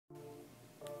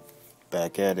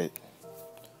Back at it.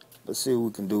 Let's see what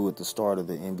we can do at the start of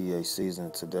the NBA season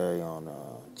today on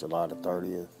July the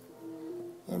 30th.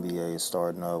 NBA is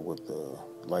starting up with the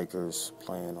Lakers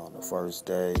playing on the first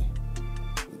day.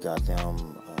 We got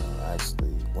them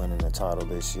actually winning the title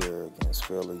this year against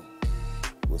Philly.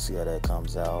 We'll see how that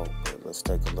comes out. But let's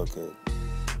take a look at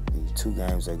the two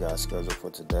games they got scheduled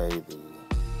for today. The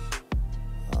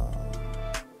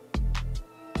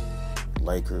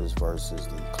Lakers versus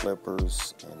the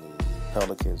Clippers and the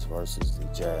Pelicans versus the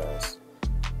Jazz.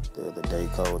 They're the day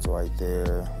codes right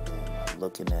there. And I'm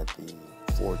looking at the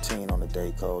 14 on the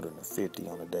day code and the 50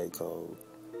 on the day code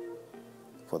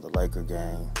for the Laker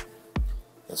game.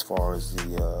 As far as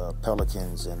the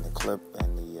Pelicans and the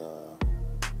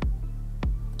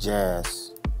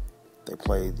Jazz, they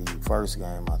played the first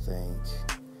game, I think,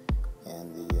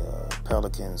 and the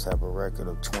Pelicans have a record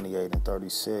of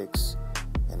 28-36,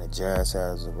 and the Jazz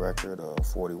has a record of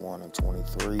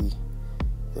 41-23.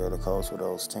 They're the coach for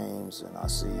those teams, and I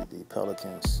see the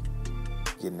Pelicans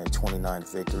getting their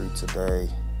 29th victory today.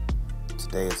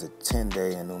 Today is a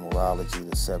 10-day in numerology.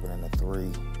 The 7 and the 3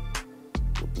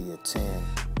 will be a 10,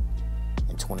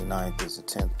 and 29th is the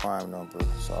 10th prime number.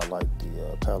 So I like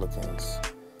the Pelicans.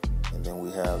 And then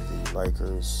we have the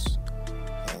Lakers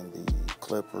and the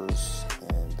Clippers,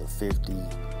 and the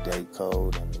 50-day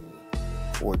code and the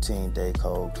 14-day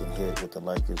code can hit with the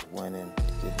Lakers winning,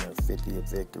 getting their 50th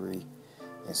victory,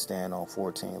 and stand on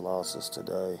 14 losses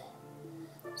today.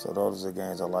 So those are the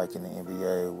games I like in the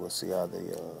NBA. We'll see how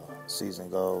the season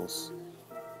goes.